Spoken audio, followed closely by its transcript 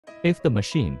If the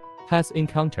machine has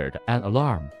encountered an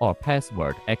alarm or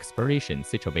password expiration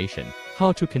situation,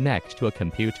 how to connect to a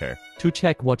computer to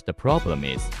check what the problem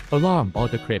is, alarm or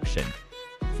decryption.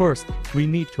 First, we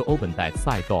need to open that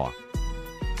side door.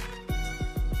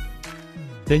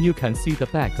 Then you can see the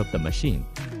back of the machine.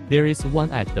 There is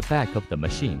one at the back of the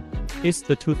machine. It's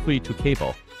the 232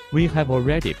 cable. We have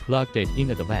already plugged it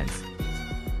in advance.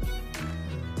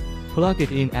 Plug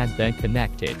it in and then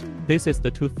connect it. This is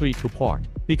the 232 port,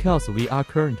 because we are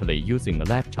currently using a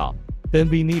laptop. Then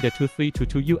we need a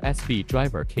 232 USB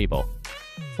driver cable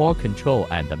for control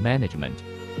and management.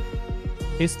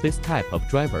 It's this type of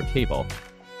driver cable.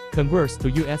 Converts to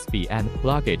USB and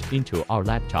plug it into our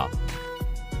laptop.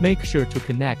 Make sure to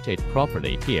connect it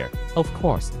properly here. Of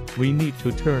course, we need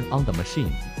to turn on the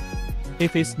machine.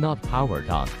 If it's not powered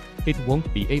on, it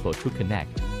won't be able to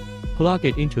connect. Plug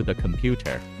it into the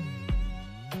computer.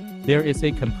 There is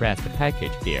a compressed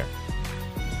package here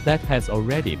that has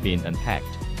already been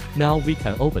unpacked. Now we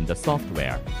can open the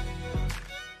software.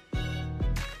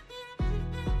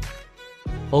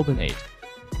 Open it.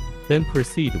 Then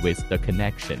proceed with the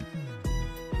connection.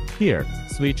 Here,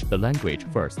 switch the language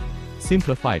first.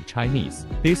 Simplified Chinese.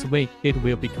 This way, it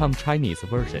will become Chinese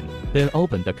version. Then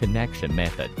open the connection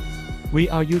method. We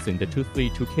are using the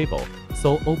 232 cable,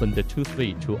 so open the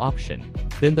 232 option.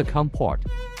 Then the COM port.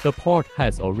 The port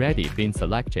has already been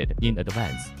selected in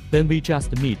advance. Then we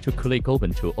just need to click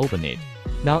open to open it.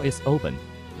 Now it's open.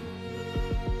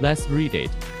 Let's read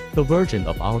it. The version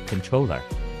of our controller.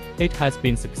 It has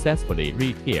been successfully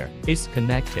read here. It's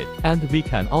connected, and we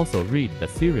can also read the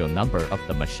serial number of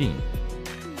the machine.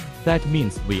 That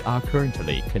means we are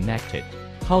currently connected.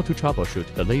 How to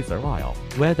troubleshoot the laser oil,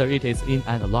 whether it is in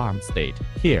an alarm state.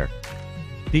 Here.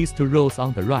 These two rows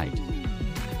on the right.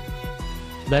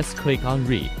 Let's click on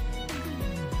read.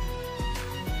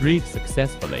 Read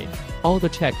successfully. All the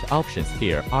checked options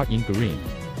here are in green.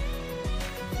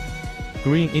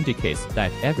 Green indicates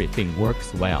that everything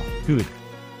works well. Good.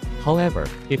 However,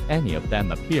 if any of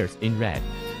them appears in red,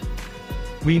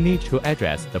 we need to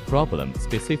address the problem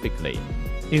specifically.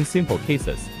 In simple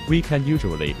cases, we can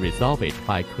usually resolve it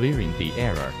by clearing the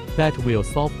error. That will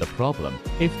solve the problem.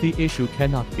 If the issue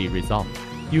cannot be resolved,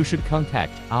 you should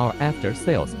contact our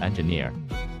after-sales engineer.